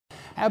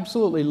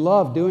absolutely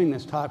love doing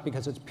this talk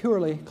because it's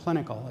purely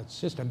clinical. It's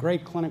just a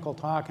great clinical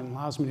talk and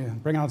allows me to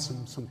bring out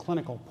some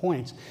clinical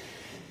points.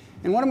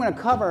 And what I'm going to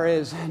cover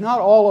is not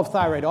all of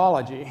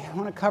thyroidology. I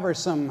want to cover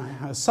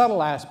some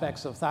subtle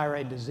aspects of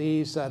thyroid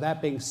disease,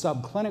 that being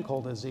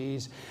subclinical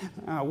disease,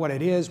 what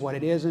it is, what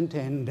it isn't,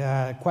 and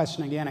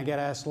question again I get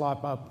asked a lot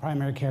about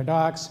primary care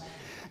docs.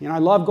 You know, I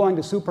love going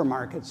to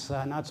supermarkets,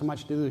 not so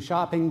much to do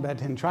shopping,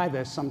 but and try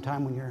this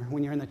sometime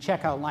when you're in the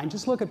checkout line.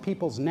 Just look at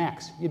people's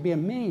necks. You'd be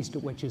amazed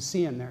at what you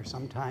see in there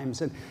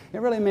sometimes, and it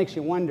really makes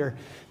you wonder.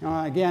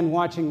 Again,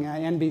 watching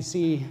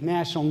NBC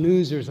National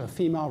News, there's a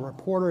female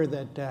reporter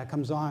that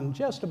comes on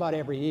just about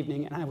every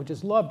evening, and I would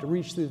just love to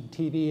reach through the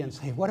TV and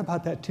say, what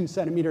about that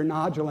 2-centimeter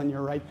nodule in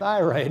your right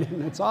thyroid?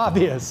 And it's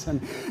obvious,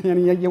 and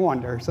you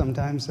wonder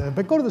sometimes.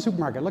 But go to the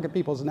supermarket, look at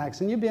people's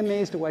necks, and you'd be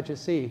amazed at what you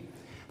see.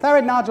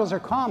 Thyroid nodules are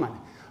common.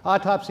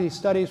 Autopsy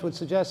studies would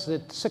suggest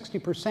that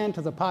 60%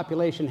 of the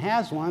population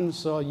has one,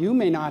 so you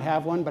may not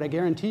have one, but I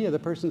guarantee you the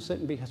person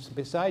sitting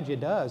beside you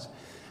does.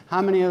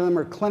 How many of them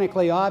are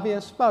clinically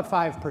obvious? About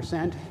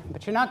 5%,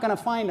 but you're not going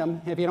to find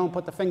them if you don't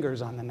put the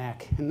fingers on the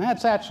neck. And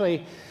that's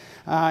actually,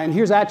 and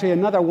here's actually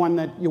another one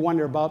that you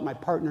wonder about. My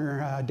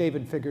partner,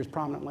 David, figures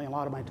prominently in a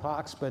lot of my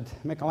talks, but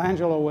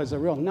Michelangelo was a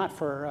real nut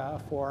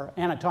for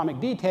anatomic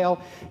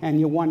detail, and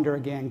you wonder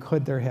again,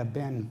 could there have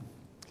been?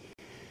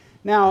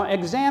 Now,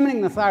 examining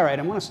the thyroid,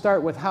 I want to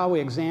start with how we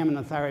examine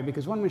the thyroid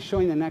because what I'm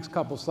showing the next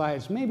couple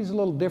slides maybe is a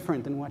little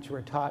different than what you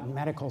were taught in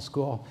medical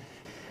school.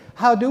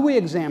 How do we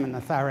examine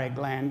the thyroid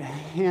gland?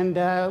 And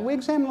we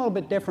examine a little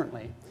bit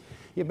differently.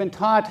 You've been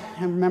taught,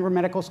 and remember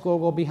medical school,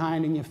 go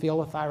behind and you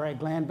feel the thyroid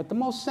gland, but the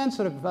most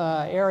sensitive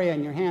area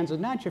in your hands is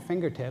not your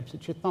fingertips,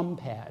 it's your thumb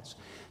pads.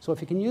 So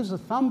if you can use the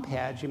thumb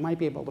pads, you might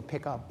be able to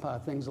pick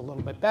up things a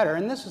little bit better.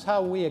 And this is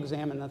how we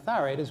examine the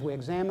thyroid, is we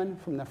examine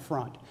from the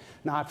front,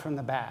 not from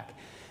the back.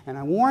 And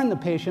I warn the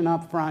patient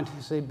up front,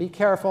 say, be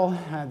careful,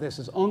 this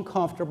is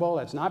uncomfortable,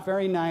 it's not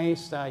very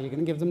nice, you're going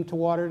to give them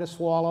water to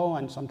swallow,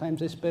 and sometimes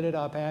they spit it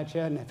up at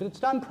you, and if it's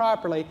done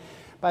properly,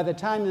 by the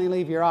time they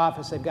leave your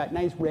office, they've got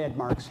nice red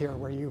marks here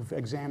where you've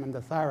examined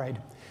the thyroid.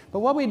 But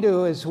what we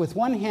do is, with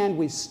one hand,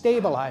 we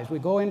stabilize. We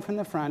go in from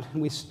the front,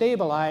 and we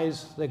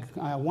stabilize the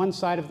one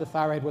side of the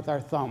thyroid with our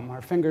thumb.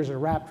 Our fingers are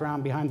wrapped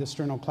around behind the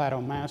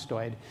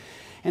sternocleidomastoid.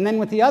 And then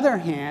with the other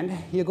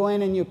hand, you go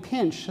in and you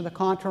pinch the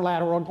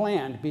contralateral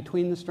gland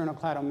between the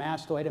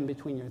sternocleidomastoid and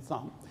between your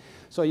thumb.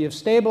 So you've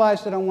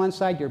stabilized it on one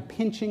side, you're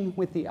pinching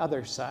with the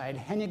other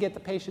side, and you get the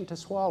patient to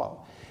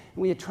swallow.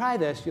 And when you try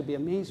this, you'll be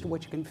amazed at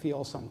what you can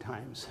feel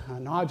sometimes.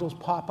 Nodules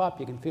pop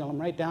up, you can feel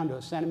them right down to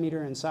 1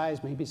 centimeter in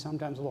size, maybe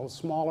sometimes a little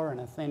smaller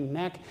and a thin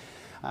neck.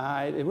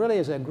 It really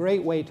is a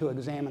great way to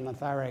examine the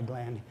thyroid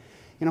gland.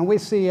 You know, we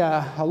see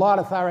a lot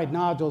of thyroid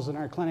nodules in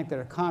our clinic that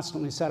are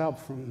constantly set up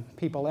from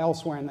people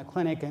elsewhere in the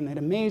clinic, and it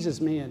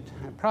amazes me.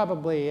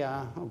 Probably,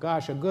 oh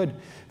gosh, if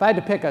I had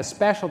to pick a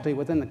specialty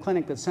within the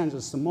clinic that sends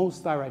us the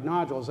most thyroid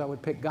nodules, I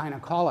would pick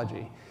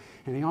gynecology.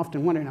 And they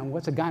often wonder, now,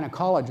 what's a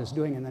gynecologist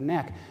doing in the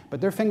neck? But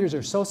their fingers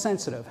are so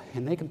sensitive,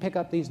 and they can pick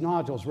up these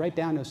nodules right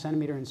down to 1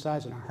 centimeter in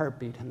size in a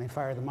heartbeat, and they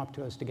fire them up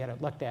to us to get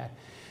it looked at.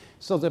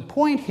 So the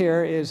point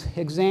here is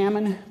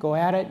examine, go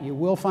at it. You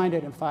will find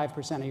it in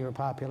 5% of your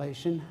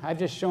population. I've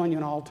just shown you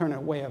an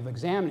alternate way of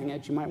examining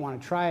it. You might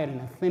want to try it in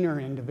a thinner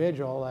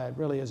individual. It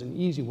really is an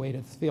easy way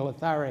to feel a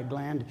thyroid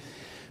gland.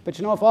 But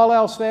you know, if all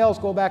else fails,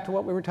 go back to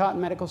what we were taught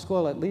in medical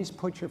school. At least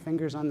put your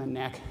fingers on the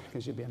neck,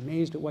 because you'll be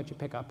amazed at what you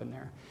pick up in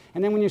there.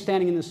 And then when you're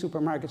standing in the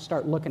supermarket,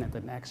 start looking at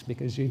the necks,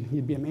 because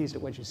you'd be amazed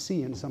at what you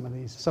see in some of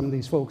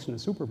these folks in the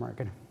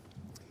supermarket.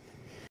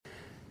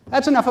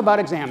 That's enough about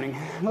examining.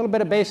 A little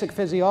bit of basic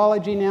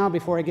physiology now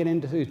before I get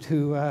into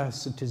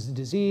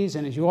disease.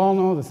 And as you all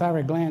know, the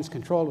thyroid gland is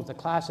controlled with the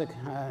classic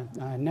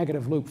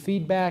negative loop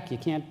feedback. You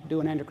can't do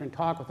an endocrine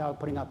talk without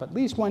putting up at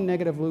least one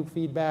negative loop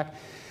feedback.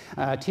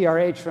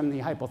 TRH from the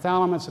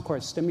hypothalamus, of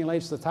course,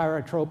 stimulates the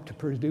thyrotrope to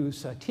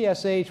produce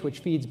TSH, which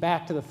feeds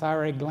back to the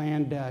thyroid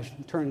gland,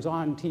 turns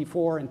on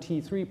T4 and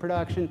T3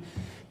 production.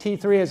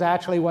 T3 is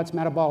actually what's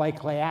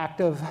metabolically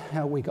active.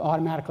 We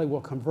automatically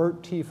will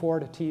convert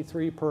T4 to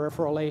T3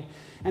 peripherally,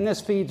 and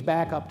this feeds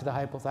back up to the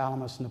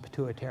hypothalamus and the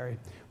pituitary.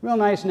 Real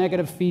nice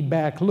negative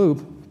feedback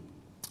loop.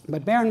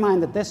 But bear in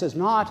mind that this is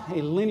not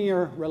a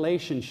linear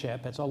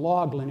relationship. It's a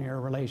log linear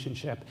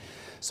relationship.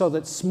 So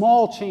that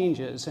small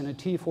changes in a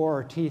T4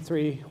 or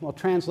T3 will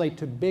translate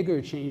to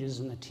bigger changes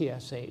in the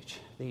TSH.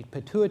 The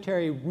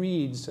pituitary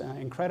reads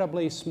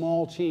incredibly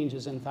small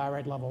changes in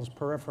thyroid levels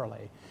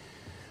peripherally.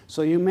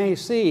 So you may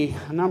see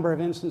a number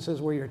of instances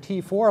where your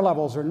T4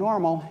 levels are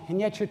normal, and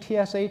yet your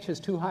TSH is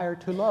too high or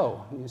too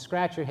low. And you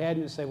scratch your head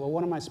and you say, well,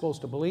 what am I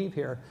supposed to believe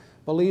here?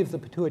 Believe the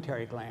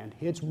pituitary gland.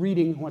 It's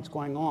reading what's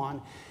going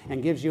on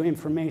and gives you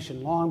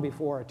information long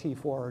before a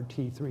T4 or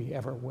T3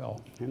 ever will.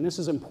 And this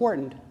is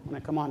important when I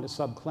come on to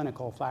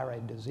subclinical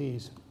thyroid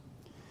disease.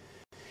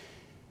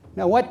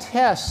 Now, what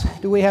tests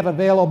do we have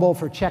available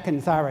for checking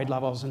thyroid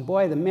levels? And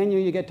boy, the menu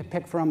you get to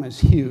pick from is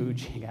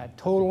huge. You got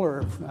total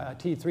or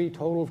T3,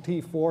 total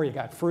T4, you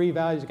got free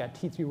values, you got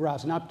T3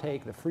 rosin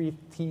uptake, the free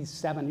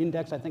T7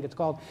 index, I think it's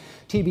called,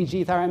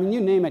 TBG thyroid. I mean, you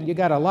name it, you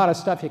got a lot of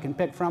stuff you can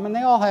pick from, and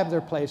they all have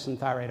their place in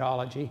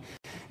thyroidology.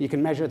 You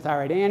can measure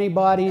thyroid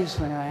antibodies,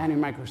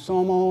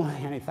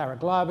 antimicrosomal,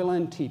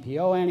 antithyroglobulin,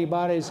 TPO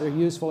antibodies. They're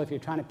useful if you're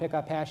trying to pick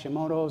up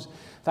Hashimoto's.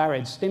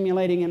 Thyroid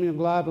stimulating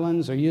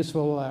immunoglobulins are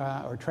useful,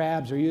 or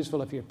TRAbs are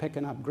useful if you're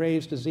picking up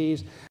Graves'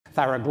 disease.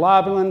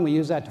 Thyroglobulin, we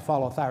use that to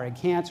follow thyroid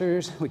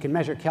cancers. We can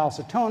measure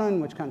calcitonin,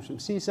 which comes from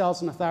C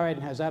cells in the thyroid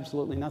and has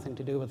absolutely nothing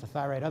to do with the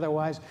thyroid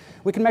otherwise.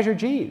 We can measure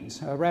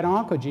genes, red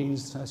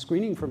oncogenes,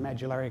 screening for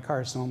medullary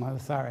carcinoma of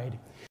the thyroid.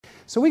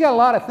 So we got a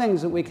lot of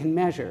things that we can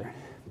measure.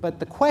 But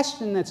the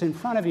question that's in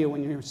front of you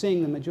when you're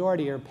seeing the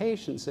majority of your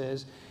patients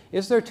is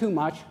there too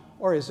much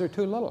or is there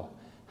too little?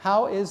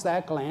 How is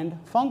that gland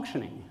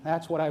functioning?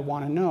 That's what I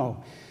want to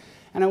know.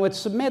 And I would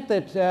submit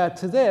that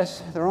to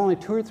this, there are only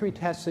 2 or 3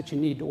 tests that you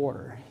need to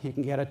order. You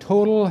can get a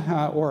total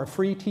or a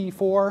free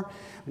T4.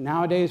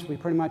 Nowadays, we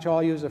pretty much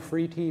all use a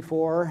free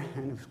T4.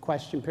 And if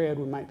question period,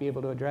 we might be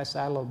able to address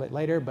that a little bit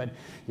later. But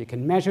you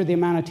can measure the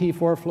amount of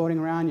T4 floating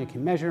around. You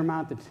can measure the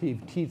amount of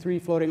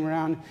T3 floating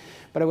around.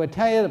 But I would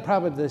tell you that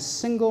probably the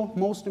single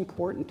most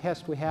important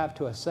test we have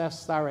to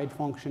assess thyroid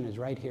function is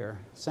right here,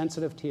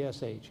 sensitive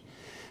TSH.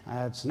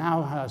 It's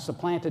now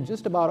supplanted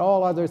just about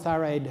all other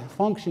thyroid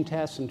function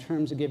tests in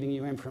terms of giving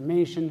you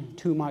information,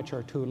 too much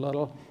or too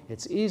little.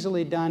 It's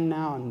easily done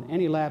now in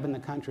any lab in the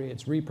country.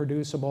 It's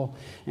reproducible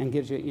and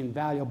gives you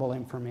invaluable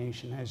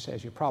information,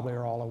 as you probably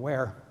are all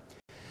aware.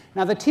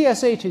 Now, the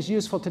TSH is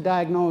useful to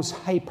diagnose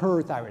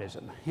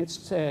hyperthyroidism.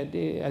 It's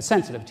a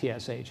sensitive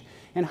TSH.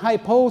 In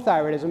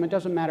hypothyroidism, it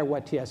doesn't matter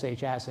what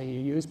TSH assay you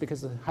use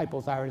because the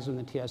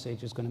hypothyroidism, the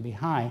TSH is going to be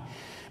high.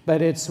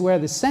 But it's where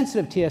the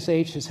sensitive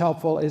TSH is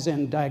helpful is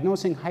in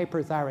diagnosing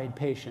hyperthyroid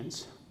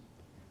patients.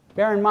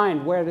 Bear in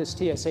mind where does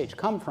TSH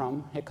come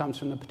from? It comes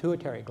from the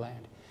pituitary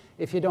gland.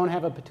 If you don't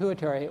have a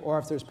pituitary or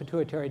if there's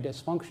pituitary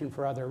dysfunction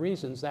for other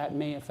reasons, that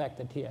may affect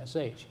the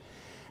TSH.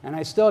 And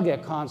I still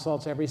get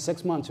consults every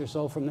 6 months or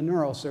so from the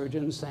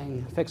neurosurgeons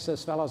saying, fix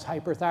this fellow's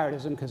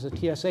hyperthyroidism because the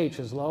TSH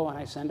is low. And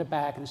I send it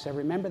back and say,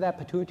 remember that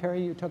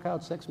pituitary you took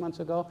out 6 months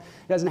ago?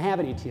 It doesn't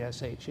have any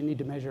TSH. You need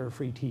to measure a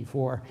free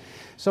T4.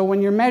 So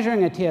when you're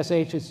measuring a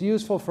TSH, it's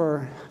useful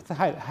for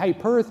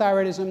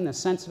hyperthyroidism. The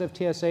sensitive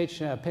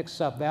TSH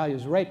picks up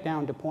values right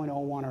down to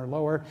 0.01 or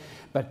lower.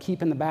 But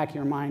keep in the back of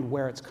your mind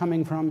where it's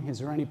coming from. Is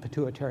there any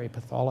pituitary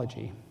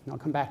pathology? And I'll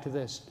come back to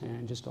this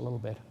in just a little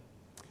bit.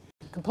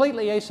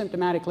 Completely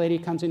asymptomatic lady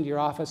comes into your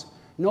office,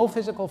 no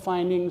physical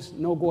findings,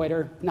 no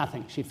goiter,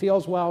 nothing. She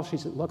feels well, she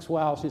looks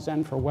well, she's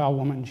in for a well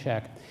woman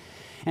check.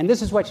 And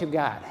this is what you've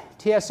got.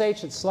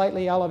 TSH that's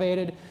slightly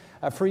elevated,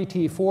 a free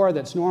T4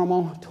 that's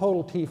normal,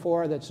 total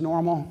T4 that's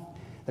normal.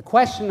 The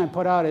question I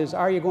put out is,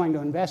 are you going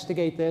to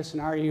investigate this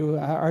and are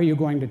you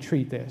going to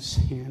treat this?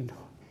 And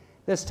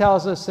this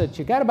tells us that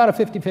you've got about a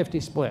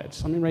 50-50 split.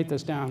 So let me write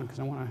this down because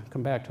I want to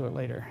come back to it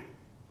later.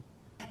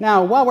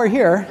 Now, while we're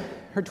here,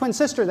 her twin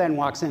sister then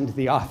walks into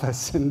the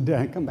office, and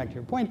come back to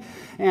your point,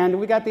 and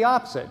we got the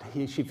opposite.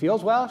 She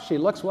feels well, she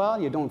looks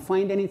well, you don't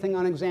find anything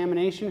on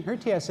examination. Her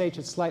TSH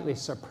is slightly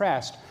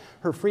suppressed.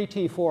 Her free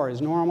T4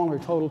 is normal, her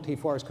total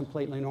T4 is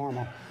completely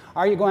normal.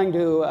 Are you going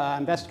to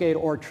investigate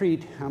or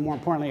treat, more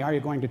importantly, are you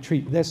going to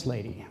treat this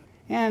lady?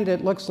 And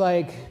it looks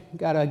like,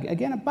 got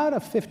again, about a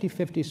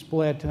 50-50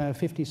 split,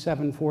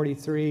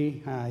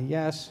 57-43,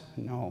 yes,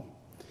 no.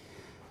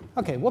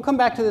 Okay, we'll come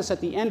back to this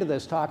at the end of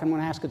this talk. I'm going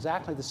to ask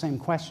exactly the same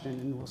question,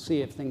 and we'll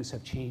see if things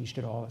have changed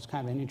at all. It's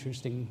kind of an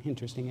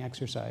interesting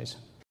exercise.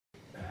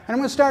 And I'm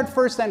going to start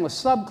first then with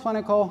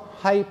subclinical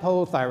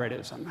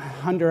hypothyroidism,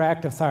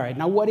 underactive thyroid.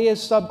 Now, what is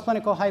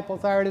subclinical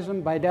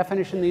hypothyroidism? By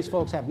definition, these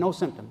folks have no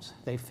symptoms.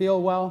 They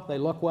feel well, they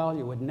look well.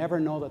 You would never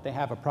know that they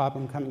have a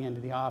problem coming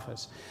into the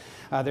office.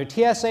 Their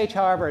TSH,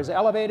 however, is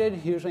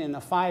elevated, usually in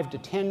the 5 to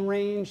 10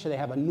 range. So they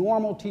have a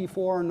normal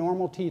T4,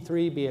 normal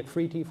T3, be it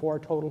free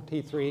T4, total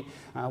T3,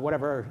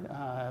 whatever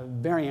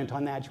variant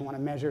on that you want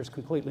to measure is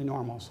completely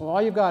normal. So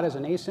all you've got is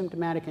an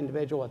asymptomatic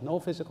individual with no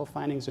physical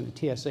findings and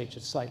a TSH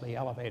that's slightly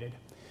elevated.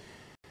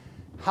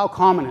 How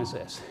common is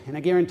this? And I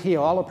guarantee you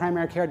all the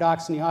primary care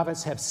docs in the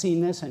office have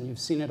seen this, and you've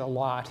seen it a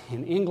lot.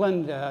 In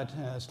England,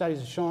 studies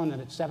have shown that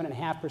it's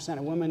 7.5%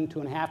 of women,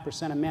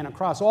 2.5% of men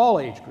across all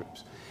age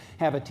groups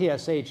have a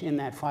TSH in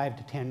that 5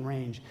 to 10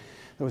 range.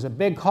 There was a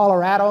big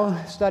Colorado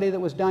study that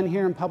was done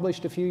here and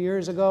published a few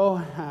years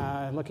ago,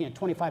 looking at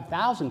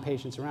 25,000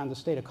 patients around the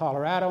state of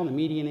Colorado, and the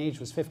median age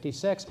was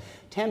 56.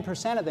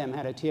 10% of them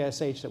had a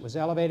TSH that was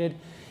elevated.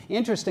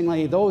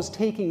 Interestingly, those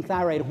taking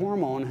thyroid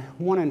hormone,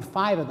 1 in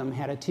 5 of them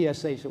had a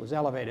TSH that was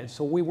elevated.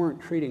 So we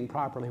weren't treating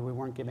properly. We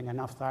weren't giving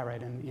enough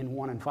thyroid in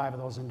 1 in 5 of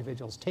those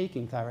individuals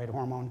taking thyroid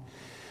hormone.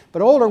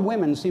 But older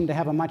women seem to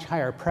have a much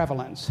higher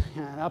prevalence.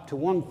 Up to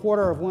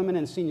 1/4 of women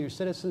in senior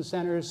citizen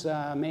centers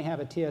may have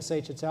a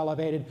TSH that's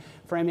elevated.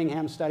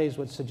 Framingham studies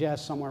would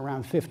suggest somewhere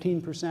around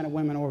 15% of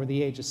women over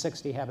the age of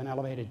 60 have an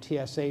elevated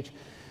TSH.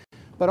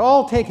 But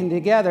all taken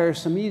together,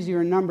 some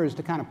easier numbers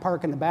to kind of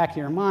park in the back of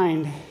your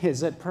mind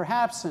is that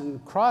perhaps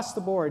across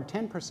the board,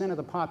 10% of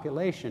the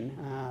population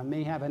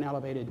may have an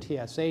elevated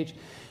TSH,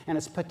 and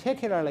it's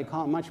particularly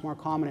much more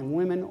common in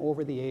women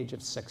over the age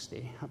of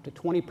 60. Up to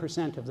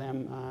 20% of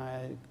them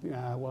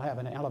will have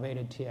an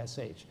elevated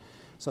TSH.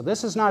 So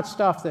this is not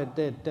stuff that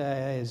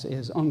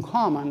is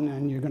uncommon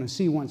and you're going to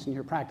see once in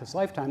your practice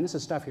lifetime. This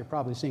is stuff you're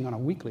probably seeing on a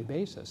weekly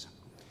basis.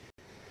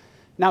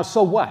 Now,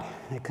 so what?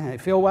 They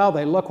feel well,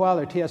 they look well,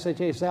 their TSH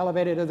is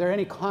elevated. Are there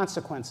any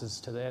consequences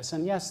to this?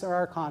 And yes, there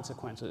are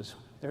consequences.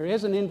 There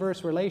is an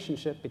inverse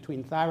relationship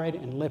between thyroid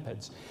and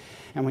lipids.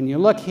 And when you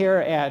look here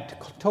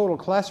at total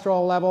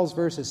cholesterol levels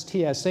versus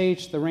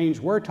TSH, the range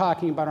we're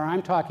talking about, or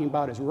I'm talking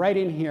about, is right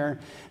in here,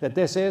 that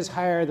this is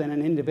higher than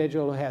an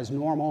individual who has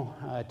normal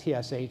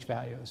TSH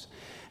values.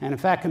 And in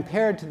fact,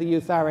 compared to the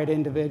euthyroid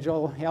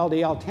individual,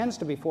 LDL tends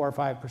to be 4 or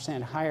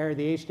 5% higher.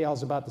 The HDL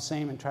is about the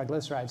same, and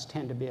triglycerides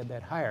tend to be a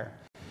bit higher.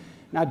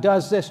 Now,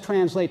 does this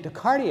translate to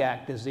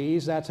cardiac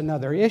disease? That's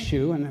another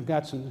issue, and I've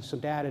got some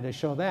data to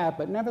show that.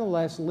 But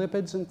nevertheless,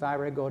 lipids and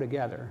thyroid go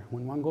together.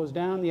 When one goes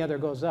down, the other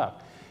goes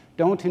up.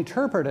 Don't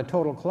interpret a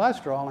total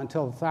cholesterol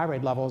until the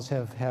thyroid levels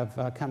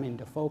have come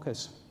into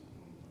focus.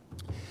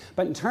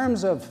 But in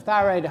terms of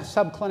thyroid,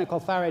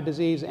 subclinical thyroid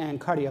disease and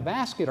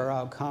cardiovascular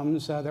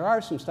outcomes, there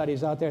are some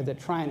studies out there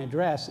that try and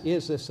address,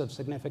 is this of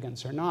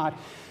significance or not?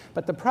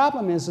 But the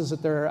problem is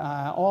that they're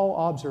all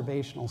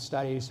observational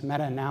studies,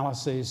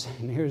 meta-analyses.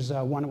 And here's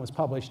one that was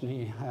published in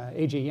the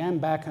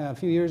AGM back a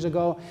few years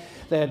ago,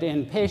 that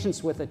in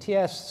patients with a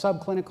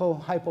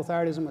subclinical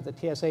hypothyroidism with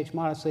a TSH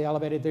modestly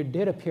elevated, there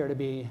did appear to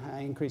be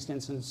increased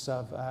incidence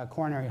of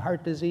coronary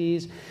heart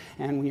disease.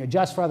 And when you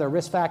adjust for other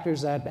risk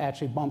factors, that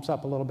actually bumps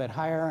up a little bit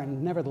higher.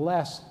 And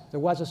nevertheless, there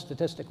was a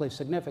statistically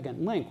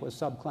significant link with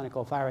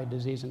subclinical thyroid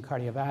disease and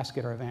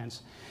cardiovascular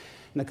events.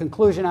 And the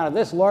conclusion out of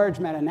this large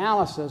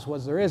meta-analysis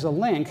was there is a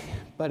link,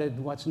 but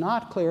what's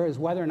not clear is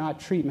whether or not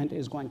treatment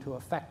is going to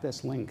affect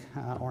this link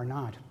or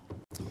not.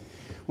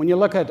 When you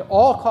look at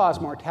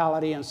all-cause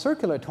mortality and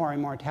circulatory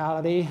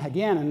mortality,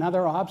 again,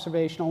 another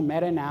observational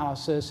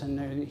meta-analysis,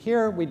 and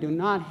here we do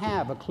not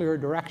have a clear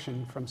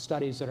direction from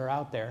studies that are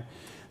out there.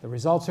 The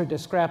results are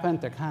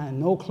discrepant. There's kind of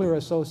no clear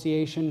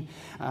association.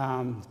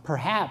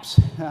 Perhaps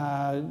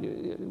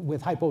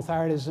with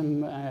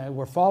hypothyroidism,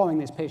 we're following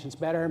these patients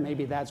better.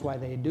 Maybe that's why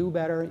they do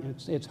better.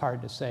 It's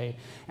hard to say.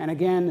 And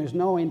again, there's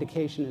no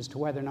indication as to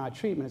whether or not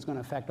treatment is going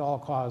to affect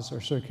all-cause or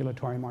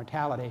circulatory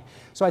mortality.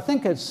 So I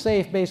think it's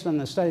safe, based on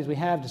the studies we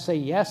have, to say,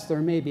 yes,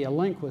 there may be a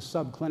link with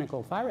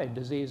subclinical thyroid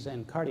disease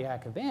and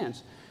cardiac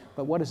events.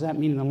 But what does that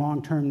mean in the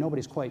long term?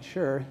 Nobody's quite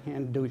sure.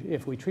 And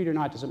if we treat or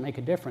not, does it make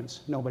a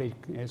difference? Nobody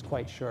is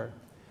quite sure.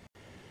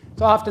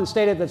 It's often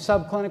stated that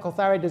subclinical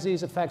thyroid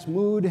disease affects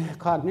mood,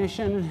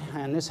 cognition,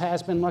 and this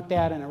has been looked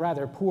at in a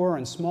rather poor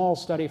and small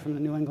study from the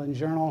New England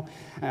Journal.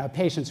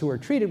 Patients who were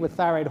treated with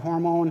thyroid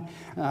hormone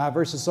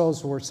versus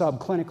those who were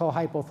subclinical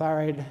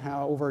hypothyroid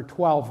over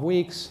 12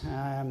 weeks.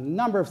 A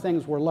number of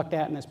things were looked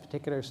at in this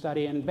particular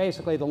study, and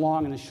basically the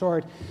long and the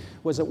short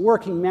was that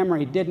working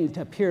memory didn't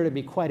appear to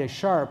be quite as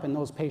sharp in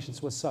those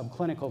patients with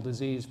subclinical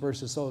disease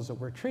versus those that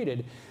were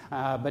treated,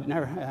 but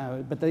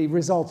the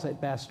results at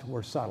best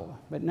were subtle.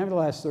 But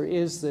nevertheless, there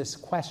is this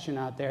question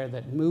out there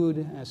that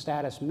mood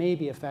status may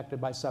be affected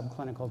by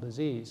subclinical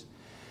disease.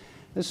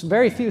 There's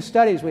very few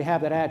studies we have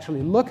that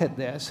actually look at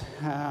this.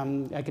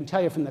 I can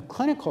tell you from the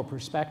clinical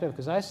perspective,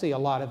 because I see a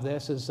lot of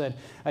this, is that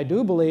I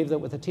do believe that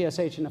with a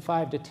TSH in a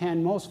 5 to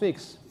 10, most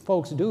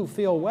folks do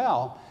feel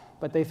well,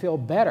 but they feel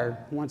better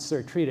once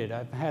they're treated.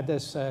 I've had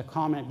this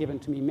comment given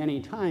to me many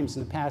times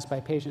in the past by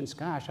patients,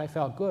 gosh, I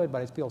felt good,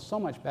 but I feel so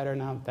much better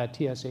now that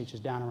TSH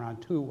is down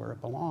around 2 where it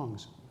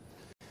belongs.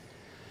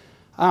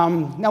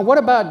 Now, what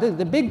about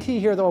the big key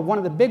here, though? One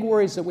of the big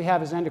worries that we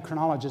have as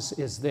endocrinologists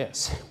is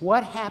this.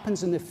 What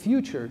happens in the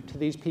future to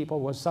these people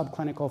with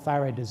subclinical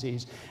thyroid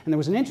disease? And there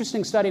was an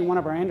interesting study in one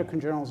of our endocrine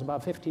journals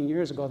about 15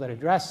 years ago that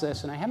addressed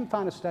this, and I haven't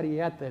found a study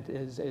yet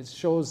that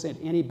shows it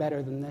any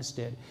better than this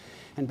did.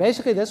 And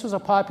basically, this was a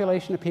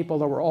population of people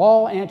that were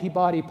all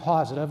antibody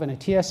positive, and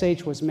a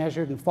TSH was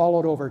measured and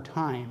followed over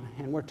time.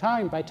 And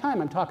by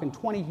time, I'm talking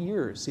 20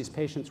 years these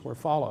patients were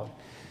followed.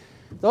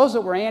 Those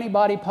that were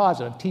antibody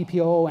positive,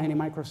 TPO,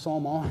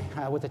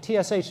 antimicrosomal, with a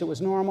TSH that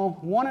was normal,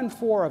 1 in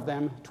 4 of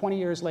them, 20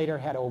 years later,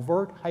 had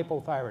overt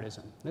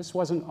hypothyroidism. This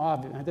wasn't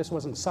obvious, this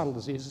wasn't subtle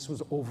disease, this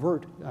was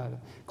overt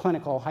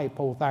clinical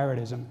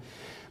hypothyroidism.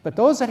 But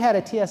those that had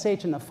a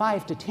TSH in the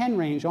 5 to 10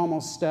 range,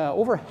 almost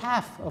over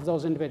half of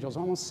those individuals,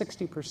 almost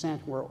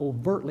 60%, were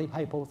overtly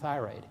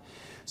hypothyroid.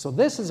 So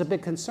this is a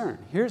big concern.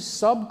 Here's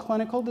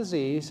subclinical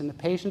disease in the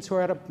patients who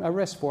are at a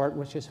risk for it,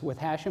 which is with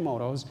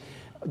Hashimoto's,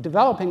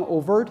 developing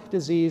overt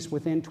disease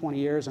within 20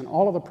 years and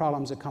all of the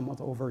problems that come with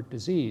overt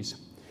disease.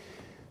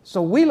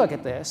 So we look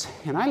at this,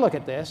 and I look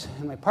at this,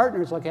 and my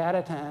partners look at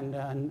it and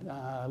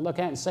look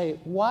at it and say,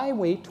 why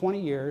wait 20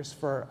 years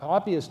for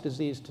obvious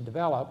disease to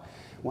develop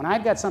When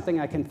I've got something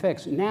I can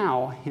fix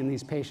now in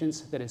these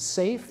patients that is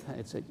safe,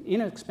 it's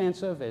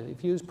inexpensive,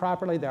 if used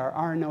properly, there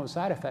are no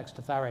side effects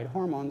to thyroid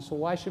hormone, so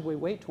why should we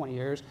wait 20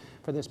 years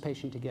for this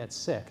patient to get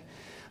sick?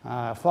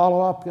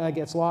 Follow-up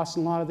gets lost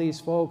in a lot of these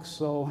folks,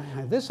 so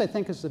this, I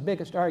think, is the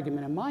biggest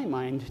argument in my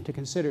mind to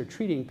consider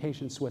treating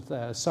patients with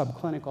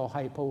subclinical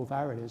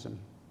hypothyroidism.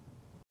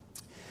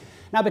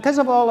 Now, because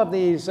of all of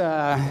these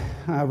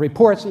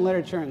reports and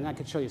literature, and I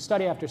could show you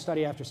study after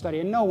study after study,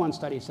 and no one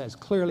study says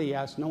clearly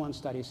yes, no one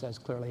study says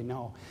clearly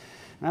no.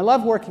 And I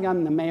love working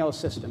on the Mayo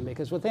system,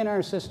 because within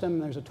our system,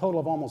 there's a total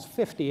of almost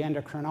 50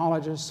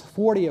 endocrinologists,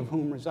 40 of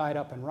whom reside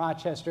up in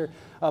Rochester.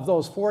 Of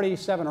those 40,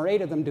 7 or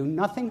 8 of them do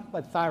nothing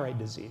but thyroid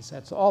disease.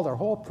 That's all their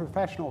whole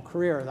professional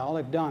career. All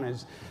they've done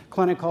is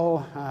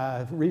clinical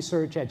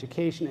research,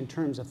 education in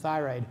terms of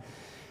thyroid.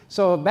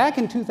 So back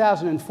in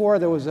 2004,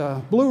 there was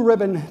a blue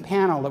ribbon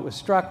panel that was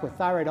struck with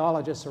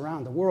thyroidologists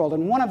around the world,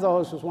 and one of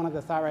those was one of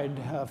the thyroid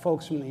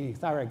folks from the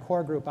thyroid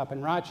core group up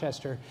in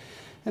Rochester.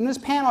 And this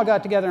panel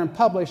got together and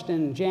published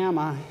in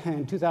JAMA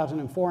in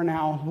 2004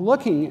 now,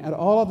 looking at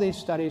all of these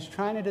studies,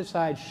 trying to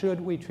decide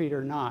should we treat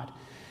or not.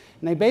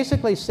 And they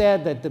basically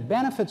said that the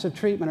benefits of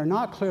treatment are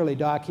not clearly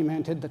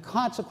documented, the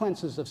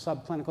consequences of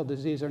subclinical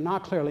disease are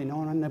not clearly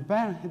known,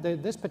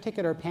 and this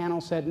particular panel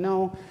said,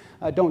 no,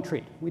 don't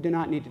treat. We do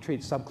not need to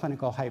treat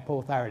subclinical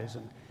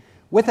hypothyroidism.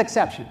 With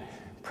exception,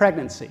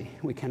 pregnancy.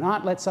 We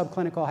cannot let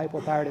subclinical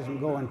hypothyroidism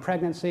go in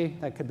pregnancy.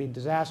 That could be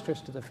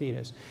disastrous to the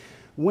fetus.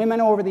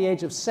 Women over the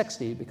age of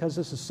 60, because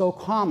this is so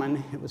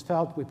common, it was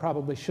felt we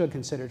probably should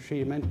consider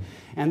treatment.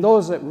 And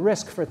those at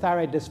risk for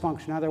thyroid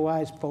dysfunction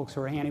otherwise, folks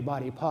who are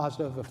antibody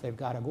positive, if they've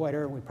got a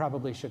goiter, we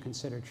probably should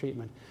consider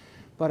treatment.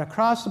 But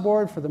across the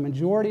board, for the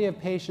majority of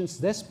patients,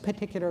 this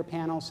particular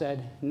panel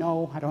said,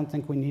 no, I don't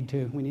think we need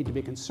to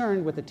be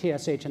concerned with the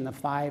TSH in the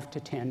 5 to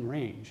 10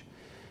 range.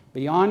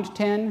 Beyond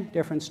 10,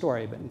 different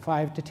story, but in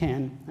 5 to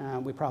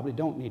 10, we probably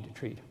don't need to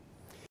treat.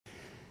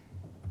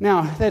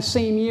 Now, that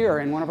same year,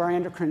 in one of our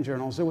endocrine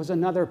journals, there was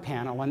another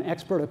panel, an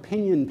expert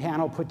opinion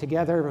panel put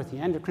together with the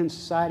Endocrine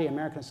Society,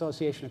 American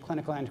Association of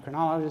Clinical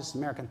Endocrinologists,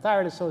 American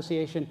Thyroid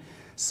Association.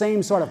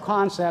 Same sort of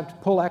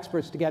concept, pull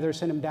experts together,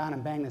 sit them down,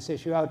 and bang this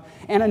issue out.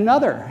 And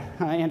another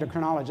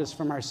endocrinologist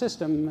from our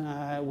system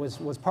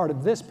was part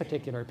of this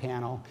particular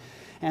panel.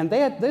 And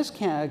this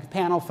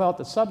panel felt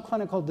that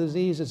subclinical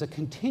disease is a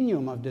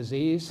continuum of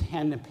disease,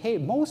 and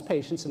most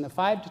patients in the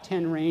 5 to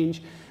 10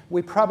 range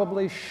we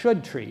probably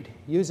should treat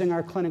using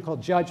our clinical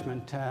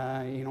judgment.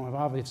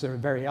 Obviously they're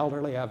very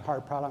elderly, have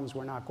heart problems,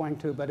 we're not going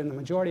to, but in the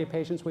majority of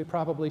patients we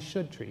probably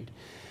should treat.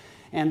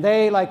 And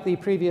they, like the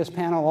previous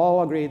panel,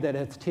 all agreed that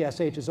if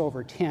TSH is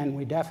over 10,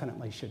 we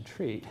definitely should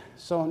treat.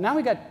 So now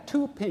we got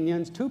two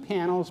opinions, two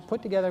panels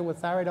put together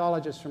with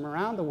thyroidologists from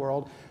around the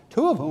world,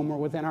 2 of whom were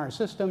within our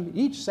system,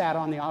 each sat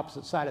on the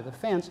opposite side of the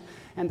fence,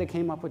 and they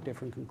came up with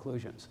different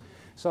conclusions.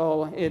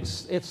 So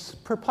it's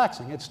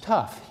perplexing, it's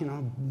tough.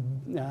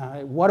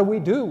 What do we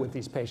do with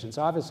these patients?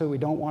 Obviously, we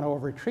don't want to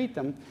overtreat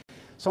them.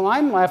 So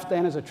I'm left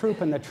then as a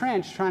troop in the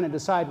trench trying to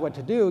decide what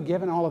to do,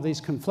 given all of these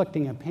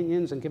conflicting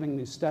opinions and given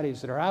these studies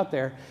that are out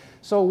there.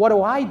 So what do?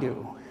 I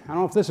don't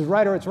know if this is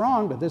right or it's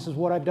wrong, but this is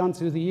what I've done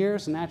through the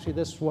years, and actually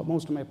this is what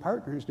most of my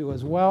partners do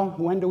as well.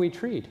 When do we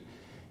treat?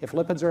 If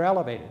lipids are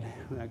elevated,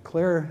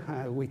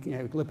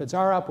 lipids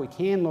are up, we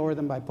can lower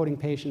them by putting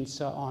patients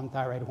on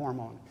thyroid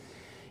hormone.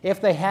 If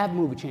they have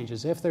mood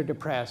changes, if they're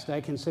depressed,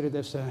 I consider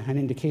this an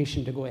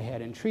indication to go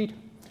ahead and treat.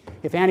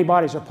 If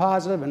antibodies are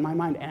positive, in my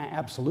mind, an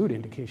absolute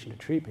indication to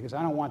treat, because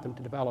I don't want them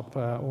to develop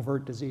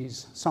overt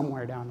disease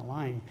somewhere down the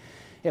line.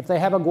 If they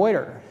have a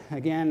goiter,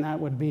 again, that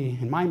would be,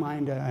 in my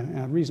mind,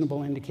 a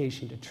reasonable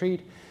indication to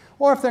treat.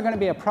 Or if they're going to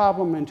be a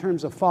problem in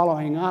terms of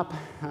following up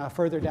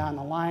further down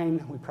the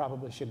line, we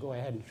probably should go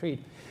ahead and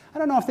treat. I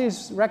don't know if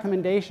these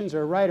recommendations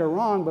are right or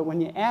wrong, but when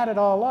you add it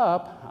all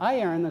up, I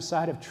err on the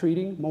side of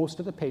treating most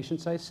of the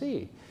patients I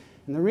see.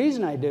 And the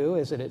reason I do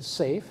is that it's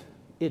safe,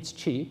 it's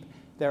cheap,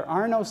 there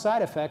are no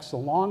side effects so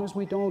long as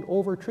we don't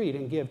overtreat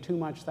and give too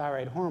much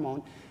thyroid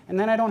hormone, and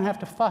then I don't have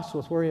to fuss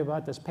with worry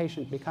about this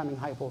patient becoming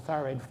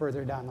hypothyroid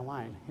further down the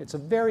line. It's a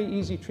very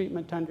easy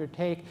treatment to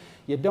undertake.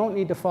 You don't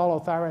need to follow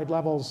thyroid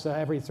levels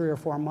every 3 or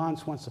 4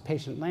 months. Once the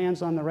patient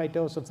lands on the right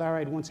dose of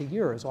thyroid, once a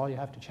year is all you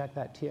have to check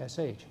that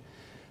TSH.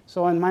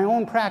 So in my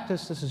own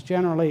practice, this is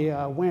generally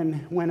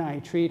when I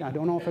treat. I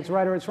don't know if it's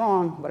right or it's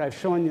wrong, but I've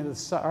shown you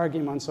the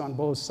arguments on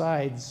both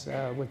sides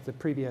with the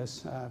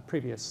previous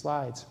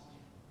slides.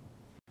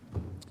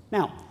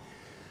 Now,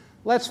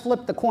 let's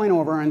flip the coin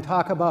over and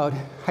talk about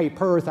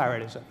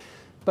hyperthyroidism.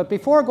 But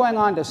before going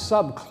on to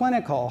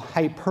subclinical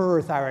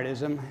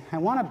hyperthyroidism, I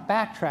want to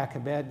backtrack a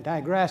bit,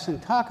 digress,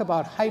 and talk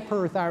about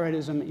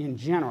hyperthyroidism in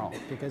general,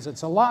 because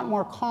it's a lot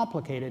more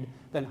complicated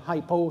than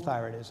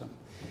hypothyroidism.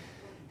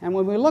 And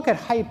when we look at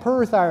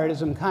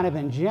hyperthyroidism kind of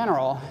in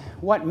general,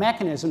 what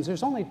mechanisms,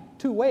 there's only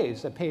 2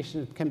 ways that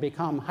patients can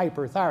become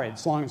hyperthyroid,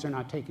 as long as they're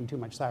not taking too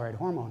much thyroid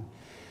hormone.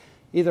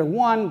 Either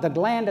one, the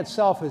gland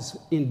itself is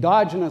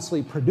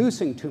endogenously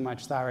producing too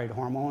much thyroid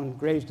hormone,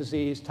 Graves'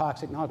 disease,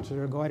 toxic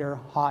nodular goiter,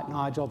 hot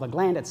nodule. The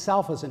gland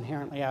itself is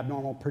inherently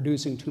abnormal,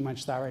 producing too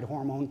much thyroid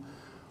hormone,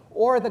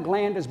 or the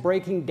gland is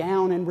breaking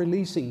down and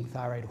releasing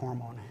thyroid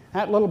hormone.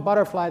 That little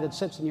butterfly that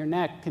sits in your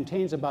neck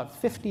contains about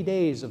 50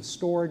 days of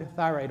stored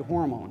thyroid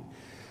hormone.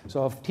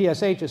 So if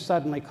TSH is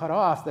suddenly cut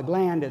off, the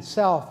gland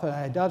itself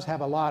does have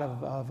a lot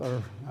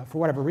or for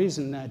whatever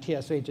reason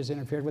TSH is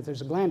interfered with, the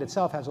gland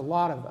itself has a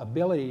lot of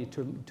ability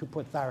to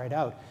put thyroid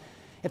out.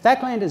 If that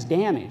gland is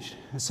damaged,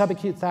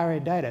 subacute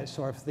thyroiditis,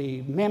 or if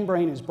the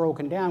membrane is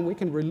broken down, we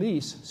can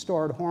release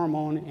stored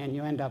hormone and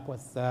you end up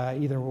with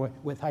either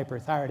with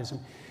hyperthyroidism.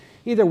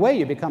 Either way,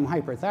 you become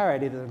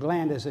hyperthyroid. Either the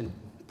gland isn't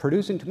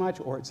producing too much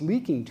or it's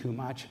leaking too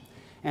much.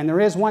 And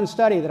there is one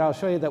study that I'll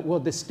show you that will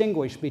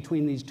distinguish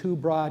between these two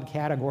broad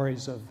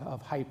categories of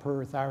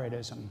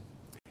hyperthyroidism.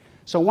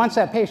 So once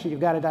that patient,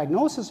 you've got a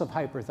diagnosis of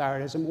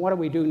hyperthyroidism, what do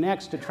we do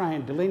next to try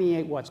and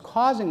delineate what's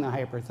causing the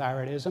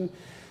hyperthyroidism?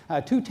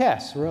 Two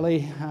tests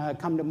really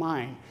come to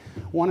mind.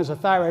 One is a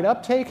thyroid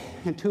uptake,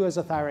 and two is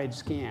a thyroid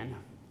scan.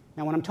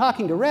 Now, when I'm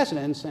talking to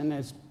residents, and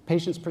as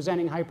patients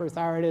presenting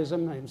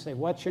hyperthyroidism, I say,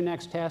 what's your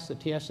next test?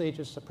 The TSH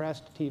is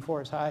suppressed,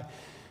 T4 is high.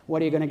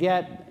 What are you going to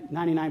get?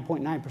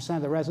 99.9%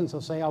 of the residents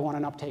will say, I want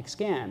an uptake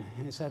scan.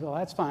 And I said, well,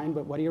 that's fine,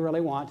 but what do you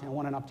really want? I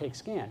want an uptake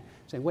scan.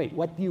 I say, wait,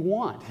 what do you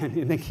want?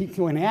 And they keep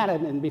going at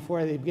it, and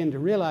before they begin to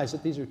realize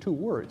that these are two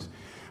words,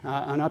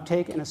 an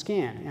uptake and a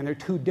scan. And they're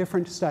two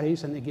different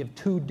studies, and they give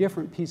two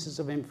different pieces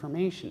of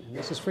information. And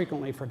this is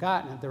frequently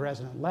forgotten at the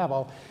resident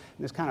level.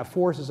 And this kind of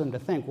forces them to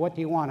think, what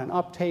do you want, an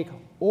uptake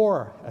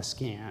or a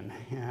scan?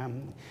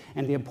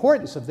 And the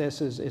importance of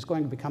this is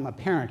going to become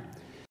apparent.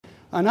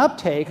 An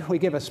uptake, we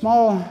give a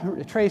small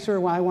tracer,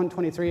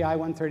 I-123,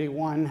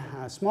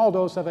 I-131, a small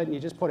dose of it, and you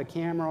just put a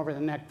camera over the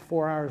neck.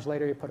 4 hours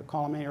later, you put a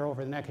collimator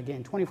over the neck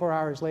again, 24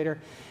 hours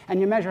later,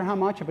 and you measure how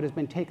much of it has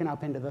been taken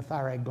up into the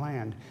thyroid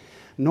gland.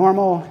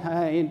 Normal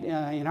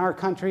in our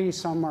country,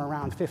 somewhere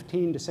around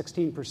 15 to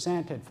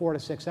 16% at 4 to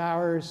 6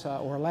 hours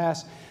or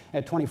less.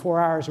 At 24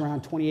 hours,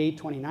 around 28,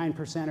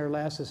 29% or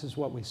less. This is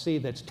what we see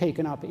that's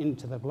taken up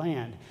into the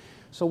gland.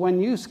 So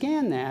when you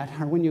scan that,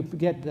 or when you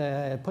put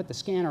the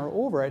scanner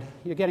over it,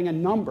 you're getting a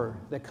number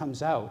that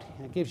comes out.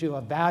 And it gives you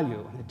a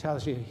value. It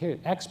tells you here,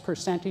 X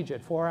percentage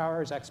at 4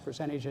 hours, X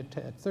percentage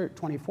at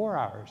 24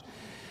 hours.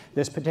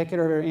 This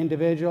particular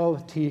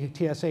individual,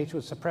 TSH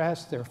was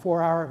suppressed, their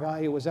 4-hour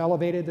value was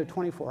elevated, their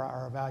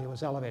 24-hour value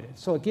was elevated.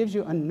 So it gives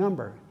you a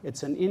number.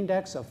 It's an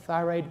index of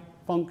thyroid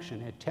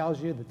function. It tells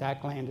you that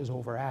that gland is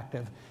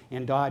overactive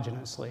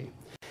endogenously.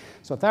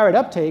 So thyroid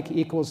uptake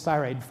equals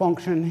thyroid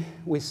function.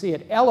 We see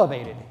it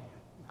elevated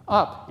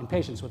up in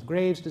patients with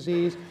Graves'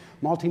 disease,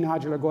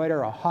 multinodular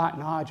goiter, a hot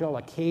nodule,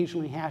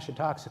 occasionally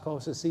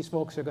hashitoxicosis. These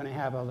folks are going to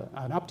have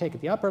an uptake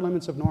at the upper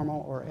limits of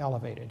normal or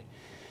elevated.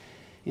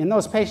 In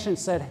those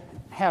patients that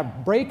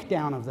have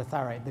breakdown of the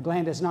thyroid, the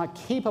gland is not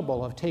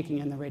capable of taking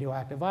in the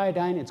radioactive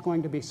iodine, it's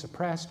going to be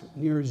suppressed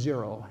near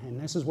zero. And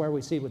this is where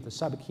we see with the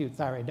subacute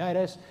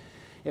thyroiditis.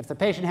 If the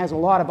patient has a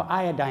lot of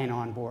iodine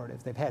on board,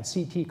 if they've had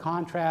CT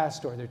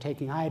contrast or they're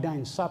taking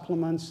iodine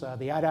supplements,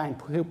 the iodine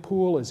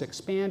pool is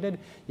expanded,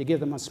 you give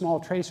them a small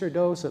tracer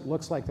dose, it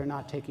looks like they're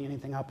not taking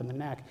anything up in the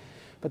neck.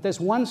 But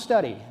this one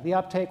study, the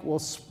uptake will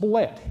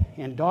split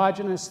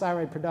endogenous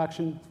thyroid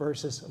production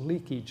versus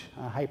leakage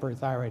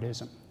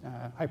hyperthyroidism.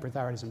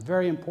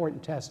 Very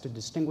important test to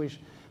distinguish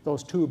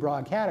those two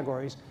broad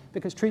categories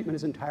because treatment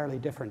is entirely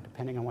different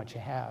depending on what you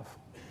have.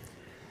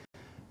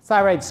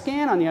 Thyroid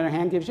scan, on the other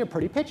hand, gives you a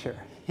pretty picture.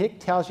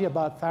 It tells you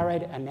about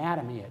thyroid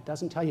anatomy. It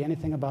doesn't tell you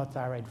anything about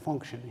thyroid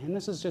function. And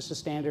this is just a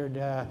standard,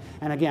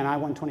 and again,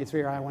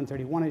 I-123 or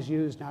I-131 is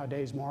used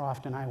nowadays more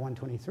often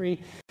I-123.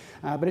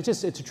 But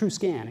it's a true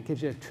scan. It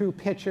gives you a true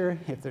picture.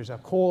 If there's a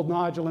cold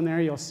nodule in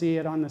there, you'll see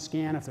it on the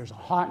scan. If there's a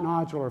hot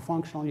nodule or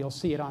functional, you'll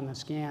see it on the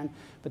scan.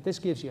 But this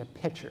gives you a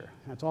picture.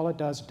 That's all it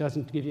does. It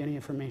doesn't give you any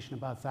information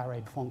about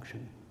thyroid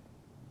function.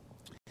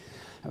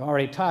 I've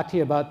already talked to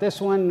you about this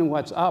one,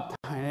 what's up.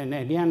 And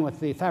again, with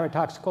the thyroid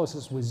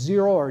toxicosis with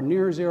zero or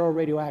near zero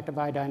radioactive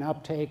iodine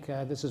uptake,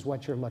 this is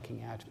what you're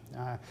looking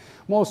at.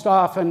 Most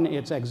often,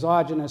 it's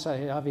exogenous.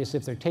 Obviously,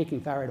 if they're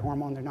taking thyroid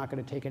hormone, they're not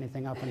going to take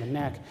anything up in the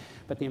neck.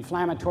 But the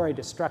inflammatory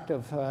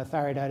destructive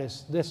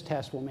thyroiditis, this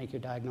test will make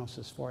your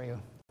diagnosis for you.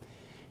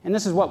 And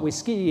this is what we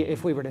see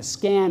if we were to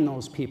scan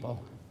those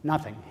people.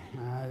 Nothing.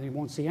 You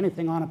won't see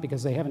anything on it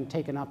because they haven't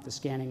taken up the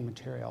scanning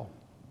material.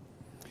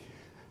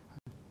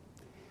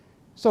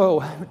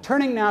 So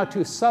turning now to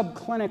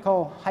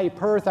subclinical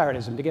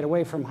hyperthyroidism, to get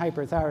away from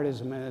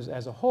hyperthyroidism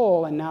as a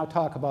whole and now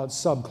talk about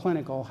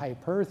subclinical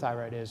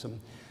hyperthyroidism.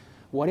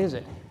 What is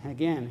it?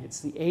 Again, it's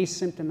the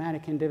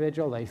asymptomatic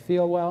individual. They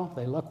feel well,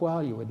 they look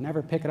well. You would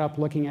never pick it up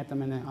looking at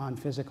them on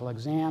physical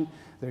exam.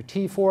 Their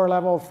T4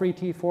 level, free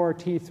T4,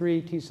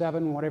 T3,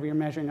 T7, whatever you're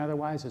measuring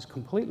otherwise, is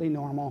completely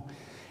normal.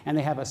 And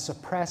they have a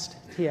suppressed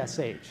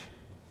TSH.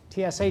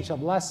 TSH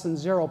of less than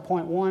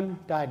 0.1,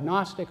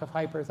 diagnostic of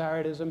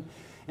hyperthyroidism.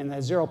 in the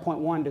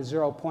 0.1 to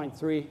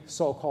 0.3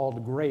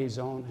 so-called gray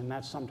zone, and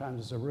that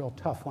sometimes is a real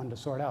tough one to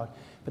sort out.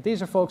 But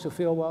these are folks who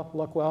feel well,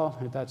 look well,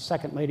 that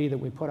second lady that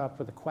we put up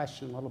for the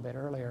question a little bit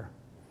earlier.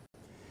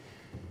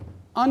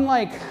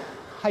 Unlike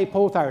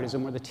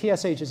hypothyroidism, where the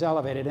TSH is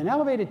elevated, in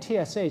elevated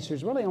TSH,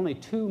 there's really only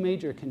two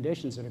major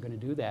conditions that are going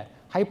to do that: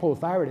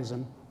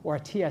 hypothyroidism or a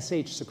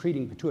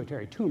TSH-secreting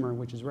pituitary tumor,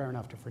 which is rare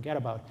enough to forget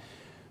about.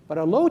 But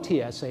a low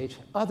TSH,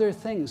 other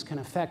things can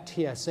affect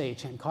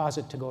TSH and cause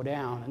it to go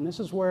down. And this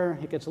is where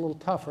it gets a little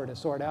tougher to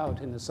sort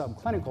out in the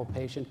subclinical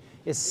patient,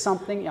 is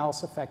something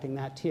else affecting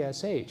that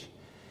TSH.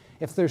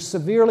 If they're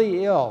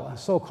severely ill, a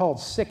so-called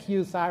sick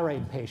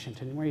euthyroid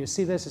patient, and where you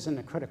see this is in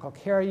the critical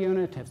care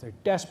unit, if they're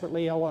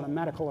desperately ill in a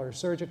medical or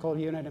surgical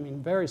unit, I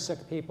mean very sick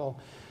people,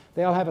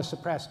 they'll have a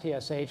suppressed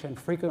TSH and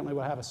frequently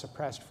will have a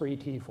suppressed free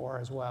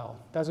T4 as well.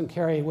 Doesn't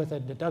carry with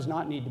it, it does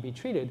not need to be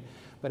treated,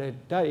 but it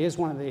is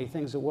one of the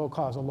things that will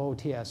cause a low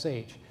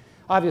TSH.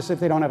 Obviously, if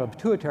they don't have a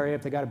pituitary,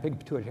 if they got a big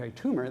pituitary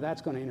tumor,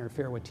 that's going to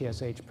interfere with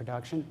TSH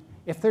production.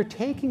 If they're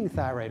taking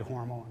thyroid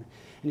hormone,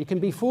 and you can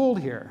be fooled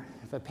here.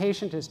 If a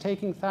patient is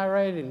taking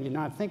thyroid and you're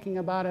not thinking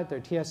about it,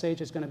 their TSH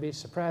is going to be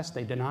suppressed,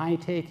 they deny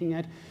taking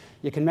it,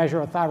 you can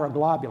measure a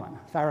thyroglobulin.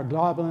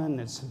 Thyroglobulin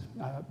is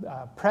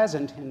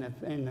present in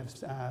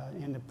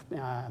the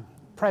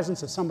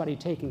presence of somebody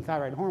taking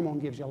thyroid hormone,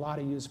 gives you a lot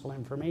of useful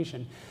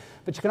information.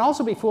 But you can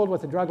also be fooled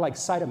with a drug like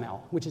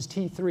Cytomel, which is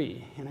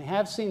T3. And I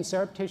have seen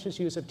surreptitious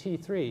use of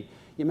T3.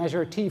 You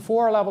measure a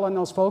T4 level in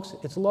those folks,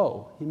 it's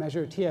low. You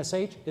measure a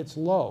TSH, it's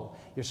low.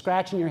 You're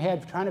scratching your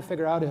head trying to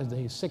figure out, is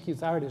the sick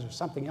euthyroid, is there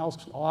something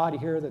else odd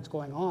here that's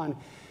going on?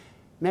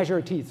 Measure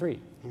a T3.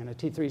 And a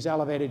T3 is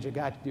elevated, you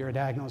got your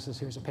diagnosis.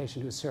 Here's a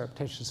patient who's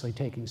surreptitiously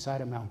taking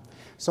Cytomel.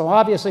 So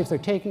obviously, if they're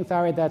taking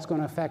thyroid, that's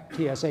going to affect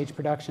TSH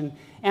production.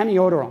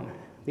 Amiodarone.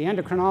 The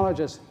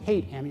endocrinologists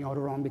hate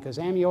amiodarone because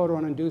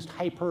amiodarone-induced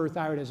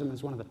hyperthyroidism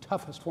is one of the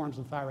toughest forms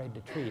of thyroid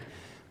to treat.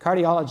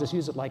 Cardiologists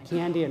use it like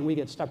candy, and we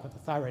get stuck with the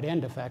thyroid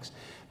end effects.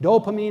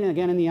 Dopamine,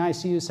 again in the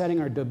ICU setting,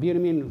 or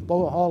dobutamine,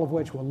 all of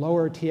which will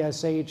lower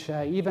TSH.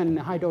 Even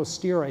high-dose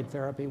steroid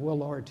therapy will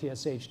lower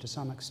TSH to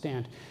some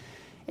extent.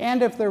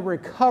 And if they're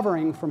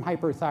recovering from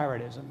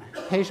hyperthyroidism.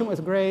 Patient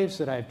with Graves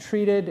that I've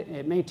treated,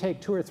 it may take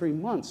 2 or 3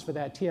 months for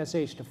that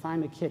TSH to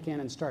finally kick in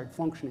and start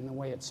functioning the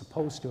way it's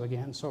supposed to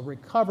again. So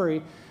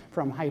recovery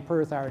from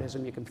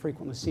hyperthyroidism, you can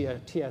frequently see a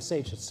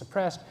TSH that's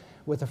suppressed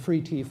with a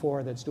free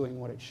T4 that's doing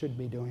what it should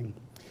be doing.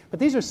 But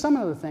these are some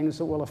of the things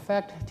that will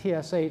affect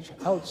TSH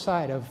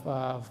outside of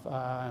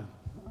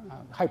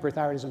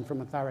hyperthyroidism from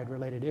a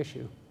thyroid-related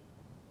issue.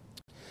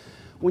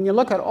 When you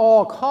look at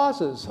all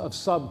causes of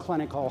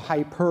subclinical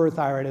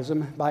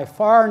hyperthyroidism, by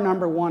far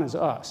number one is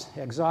us,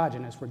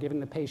 exogenous. We're giving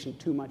the patient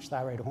too much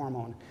thyroid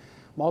hormone.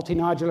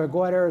 Multinodular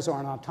goiters or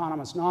an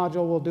autonomous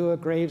nodule will do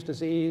it, Graves'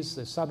 disease,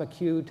 the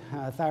subacute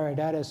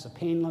thyroiditis, the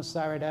painless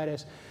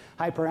thyroiditis,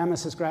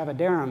 hyperemesis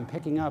gravidarum,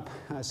 picking up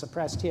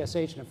suppressed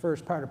TSH in the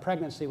first part of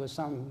pregnancy with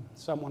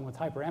someone with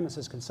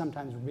hyperemesis can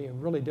sometimes be a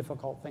really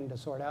difficult thing to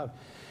sort out.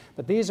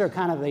 But these are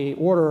kind of the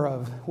order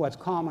of what's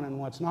common and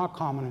what's not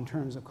common in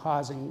terms of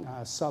causing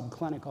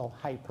subclinical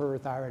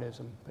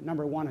hyperthyroidism. But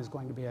number one is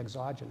going to be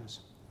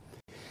exogenous.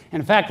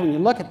 And in fact, when you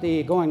look at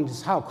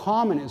how